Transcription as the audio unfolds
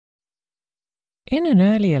In an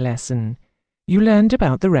earlier lesson, you learned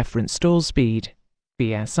about the reference stall speed,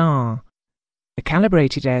 VSR, a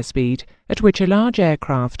calibrated airspeed at which a large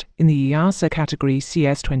aircraft in the EASA category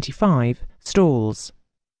CS-25 stalls.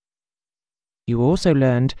 You also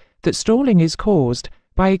learned that stalling is caused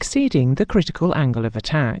by exceeding the critical angle of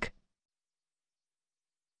attack.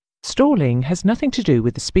 Stalling has nothing to do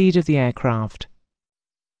with the speed of the aircraft.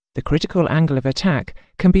 The critical angle of attack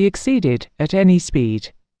can be exceeded at any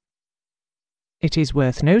speed. It is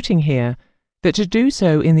worth noting here that to do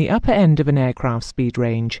so in the upper end of an aircraft's speed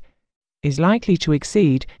range is likely to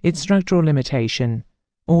exceed its structural limitation,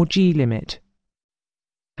 or G limit.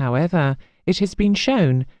 However, it has been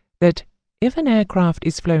shown that if an aircraft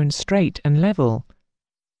is flown straight and level,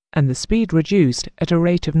 and the speed reduced at a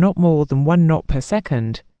rate of not more than 1 knot per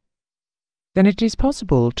second, then it is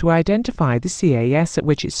possible to identify the CAS at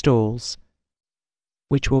which it stalls,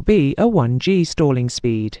 which will be a 1G stalling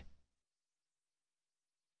speed.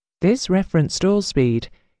 This reference stall speed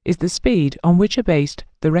is the speed on which are based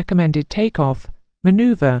the recommended takeoff,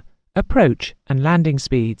 maneuver, approach and landing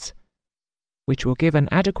speeds, which will give an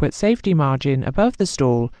adequate safety margin above the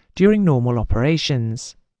stall during normal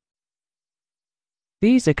operations.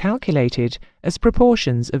 These are calculated as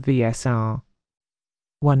proportions of VSR: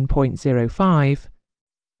 1.05,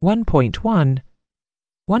 1.1,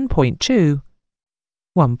 1.2,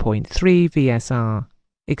 1.3 VSR,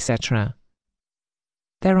 etc.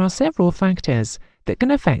 There are several factors that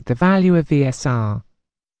can affect the value of VSR.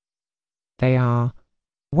 They are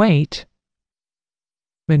weight,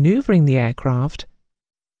 maneuvering the aircraft,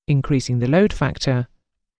 increasing the load factor,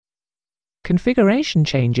 configuration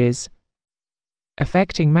changes,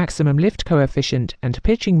 affecting maximum lift coefficient and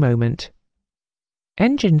pitching moment,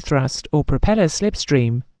 engine thrust or propeller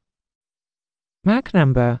slipstream, Mach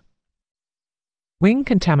number, wing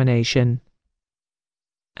contamination,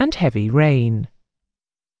 and heavy rain.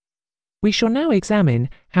 We shall now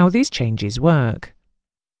examine how these changes work.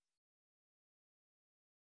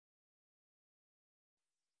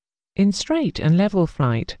 In straight and level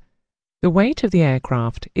flight, the weight of the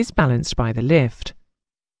aircraft is balanced by the lift.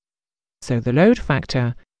 So the load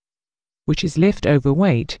factor, which is lift over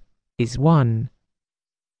weight, is 1.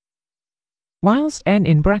 Whilst N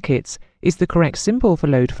in brackets is the correct symbol for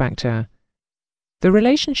load factor, the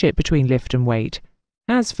relationship between lift and weight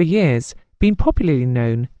has for years been popularly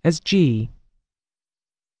known as G.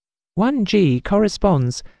 1G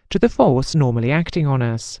corresponds to the force normally acting on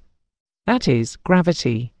us, that is,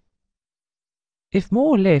 gravity. If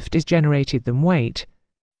more lift is generated than weight,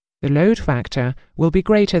 the load factor will be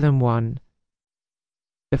greater than 1.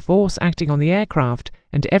 The force acting on the aircraft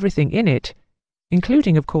and everything in it,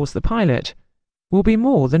 including of course the pilot, will be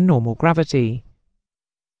more than normal gravity.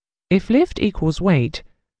 If lift equals weight,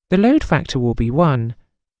 the load factor will be 1,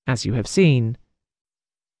 as you have seen.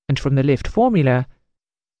 And from the lift formula,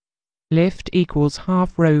 lift equals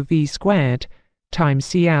half rho v squared times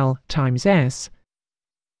CL times S,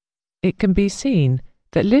 it can be seen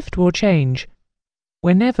that lift will change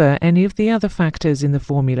whenever any of the other factors in the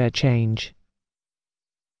formula change.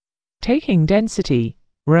 Taking density,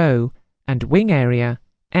 rho, and wing area,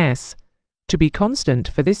 S, to be constant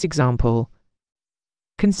for this example,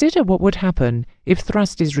 consider what would happen if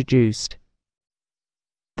thrust is reduced.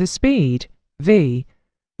 The speed, v,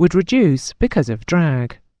 would reduce because of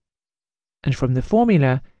drag. And from the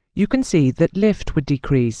formula, you can see that lift would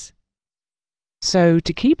decrease. So,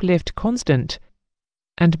 to keep lift constant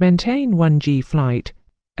and maintain 1G flight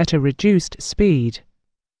at a reduced speed,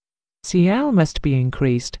 CL must be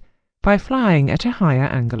increased by flying at a higher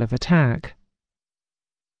angle of attack.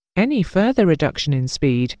 Any further reduction in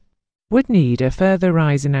speed would need a further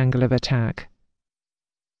rise in angle of attack,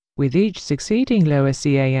 with each succeeding lower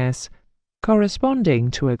CAS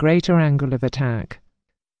corresponding to a greater angle of attack.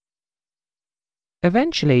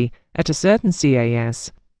 Eventually, at a certain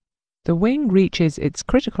CAS, the wing reaches its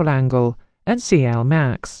critical angle at CL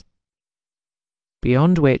max,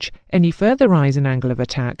 beyond which any further rise in angle of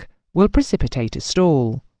attack will precipitate a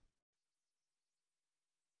stall.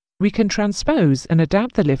 We can transpose and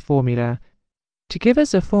adapt the lift formula to give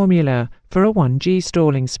us a formula for a 1G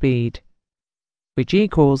stalling speed, which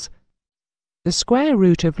equals the square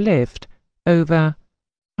root of lift over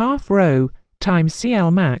half rho times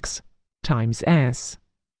CL max times S.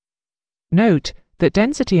 Note that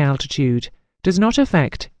density altitude does not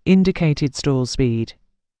affect indicated stall speed.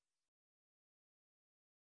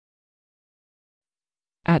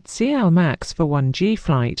 At CL max for 1G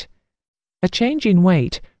flight, a change in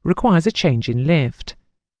weight requires a change in lift,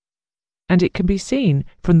 and it can be seen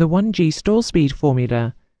from the 1G stall speed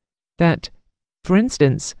formula that, for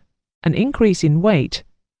instance, an increase in weight,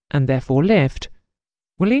 and therefore lift,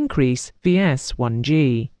 will increase Vs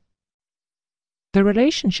 1g. The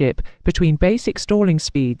relationship between basic stalling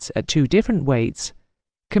speeds at two different weights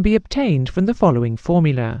can be obtained from the following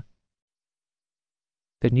formula.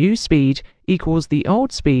 The new speed equals the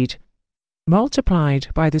old speed multiplied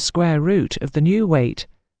by the square root of the new weight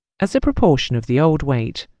as a proportion of the old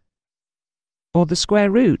weight, or the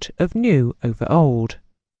square root of new over old.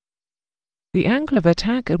 The angle of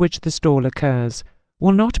attack at which the stall occurs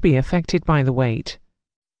will not be affected by the weight.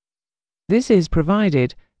 This is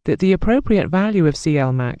provided that the appropriate value of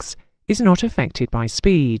CLmax is not affected by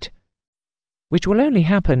speed, which will only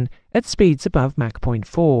happen at speeds above Mach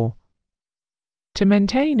 0.4. To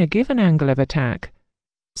maintain a given angle of attack,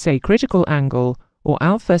 say critical angle or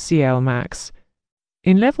alpha CLmax,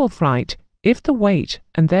 in level flight, if the weight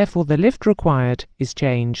and therefore the lift required is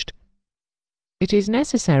changed, it is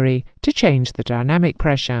necessary to change the dynamic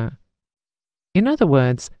pressure. In other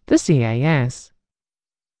words, the CAS.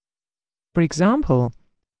 For example,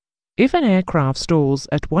 if an aircraft stalls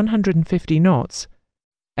at 150 knots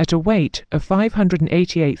at a weight of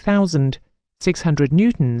 588,600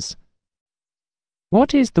 newtons,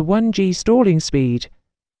 what is the 1g stalling speed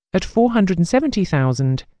at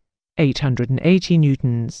 470,880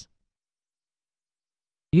 newtons?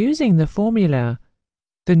 Using the formula,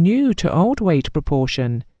 the new to old weight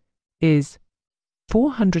proportion is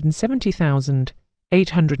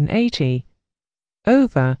 470,880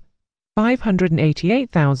 over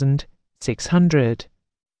 588,600,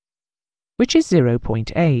 which is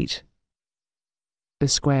 0.8. The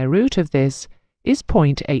square root of this is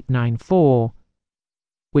 0.894,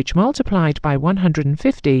 which multiplied by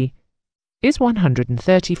 150 is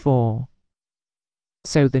 134.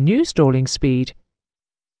 So the new stalling speed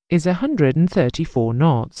is 134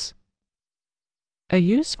 knots. A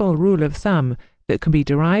useful rule of thumb that can be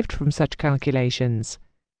derived from such calculations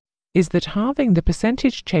is that halving the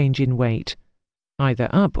percentage change in weight, either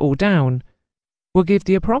up or down, will give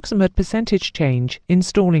the approximate percentage change in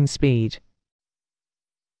stalling speed.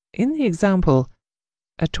 In the example,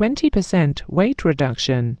 a 20% weight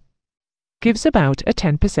reduction gives about a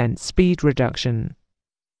 10% speed reduction.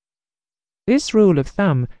 This rule of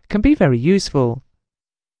thumb can be very useful,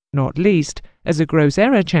 not least as a gross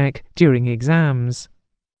error check during exams.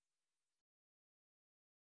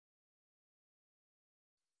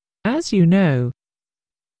 As you know,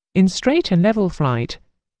 in straight and level flight,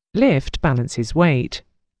 lift balances weight.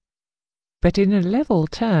 But in a level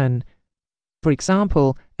turn, for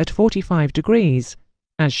example at 45 degrees,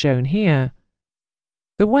 as shown here,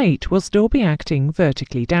 the weight will still be acting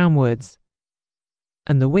vertically downwards,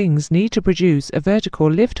 and the wings need to produce a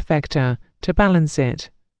vertical lift vector to balance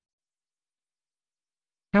it.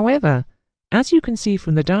 However, as you can see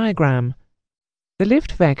from the diagram, the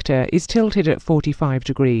lift vector is tilted at 45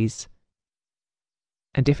 degrees,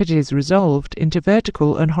 and if it is resolved into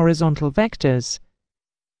vertical and horizontal vectors,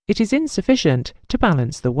 it is insufficient to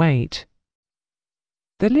balance the weight.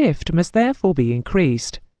 The lift must therefore be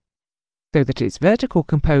increased, so that its vertical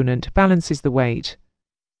component balances the weight,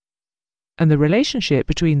 and the relationship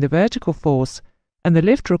between the vertical force and the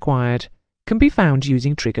lift required can be found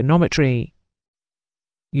using trigonometry,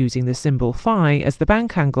 using the symbol phi as the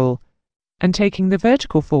bank angle and taking the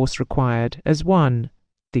vertical force required as 1,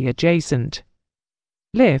 the adjacent,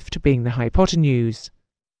 lift being the hypotenuse.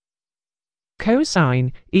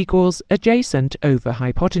 Cosine equals adjacent over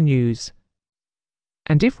hypotenuse,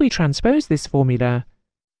 and if we transpose this formula,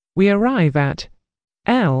 we arrive at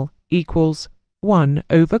L equals 1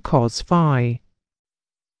 over cos phi.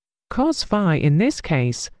 Cos phi in this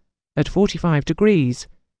case, at 45 degrees,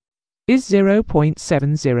 is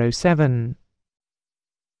 0.707.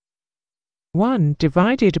 1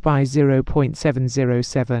 divided by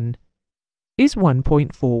 0.707 is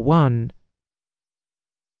 1.41.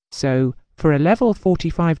 So, for a level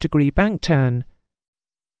 45-degree bank turn,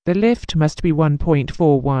 the lift must be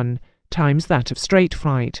 1.41 times that of straight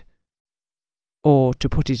flight, or, to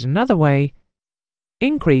put it another way,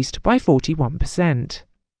 increased by 41%.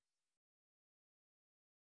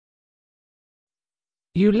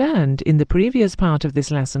 You learned in the previous part of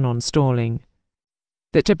this lesson on stalling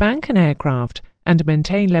that to bank an aircraft and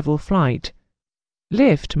maintain level flight,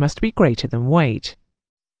 lift must be greater than weight.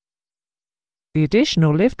 The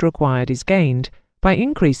additional lift required is gained by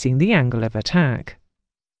increasing the angle of attack.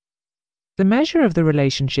 The measure of the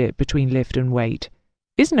relationship between lift and weight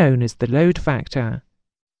is known as the load factor.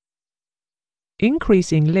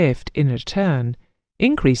 Increasing lift in a turn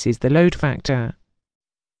increases the load factor.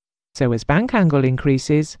 So as bank angle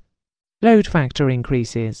increases, load factor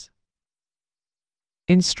increases.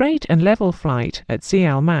 In straight and level flight at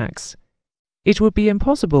CLmax, it would be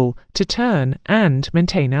impossible to turn and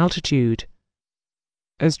maintain altitude,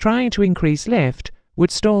 as trying to increase lift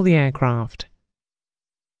would stall the aircraft.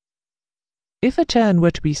 If a turn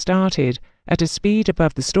were to be started at a speed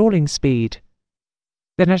above the stalling speed,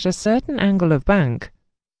 then at a certain angle of bank,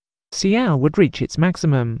 CL would reach its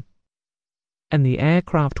maximum, and the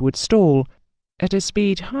aircraft would stall at a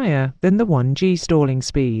speed higher than the 1g stalling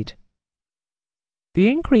speed. The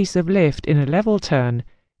increase of lift in a level turn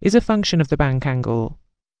is a function of the bank angle.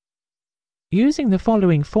 Using the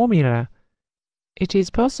following formula, it is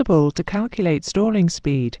possible to calculate stalling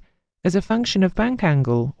speed as a function of bank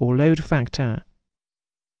angle or load factor.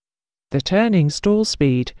 The turning stall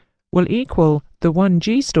speed will equal the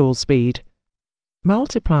 1g stall speed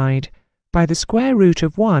multiplied by the square root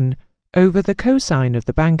of 1 over the cosine of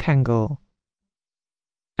the bank angle.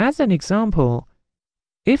 As an example,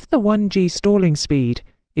 if the 1g stalling speed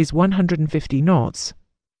is 150 knots,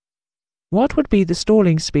 what would be the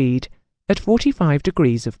stalling speed at 45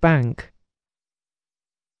 degrees of bank?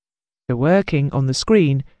 The working on the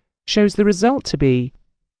screen shows the result to be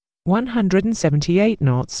 178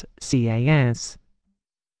 knots CAS.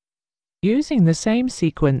 Using the same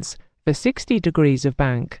sequence for 60 degrees of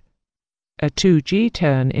bank, a 2g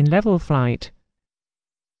turn in level flight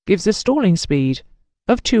gives a stalling speed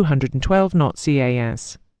of 212 knots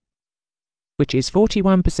CAS, which is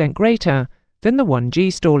 41% greater than the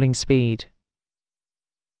 1g stalling speed.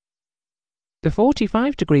 The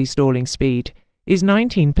 45 degree stalling speed is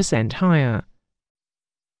 19% higher,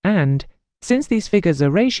 and since these figures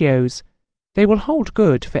are ratios, they will hold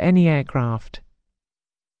good for any aircraft.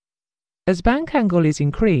 As bank angle is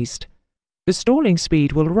increased, the stalling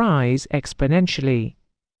speed will rise exponentially.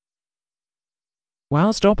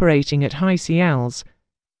 Whilst operating at high CLs,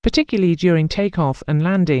 particularly during takeoff and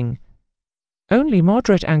landing, only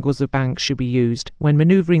moderate angles of bank should be used when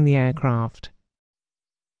manoeuvring the aircraft.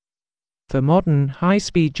 For modern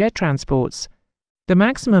high-speed jet transports, the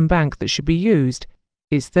maximum bank that should be used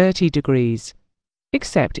is 30 degrees,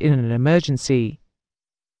 except in an emergency.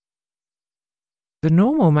 The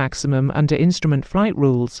normal maximum under instrument flight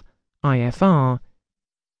rules, IFR,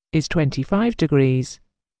 is 25 degrees,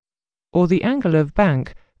 or the angle of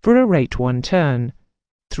bank for a rate 1 turn,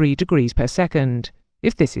 3 degrees per second,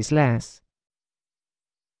 if this is less.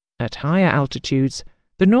 At higher altitudes,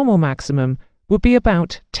 the normal maximum would be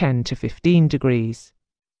about 10 to 15 degrees.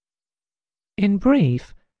 In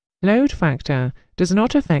brief, load factor does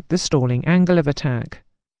not affect the stalling angle of attack,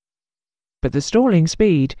 but the stalling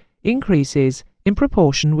speed increases in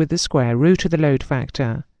proportion with the square root of the load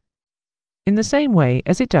factor, in the same way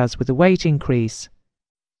as it does with the weight increase,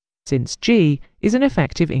 since g is an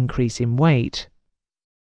effective increase in weight.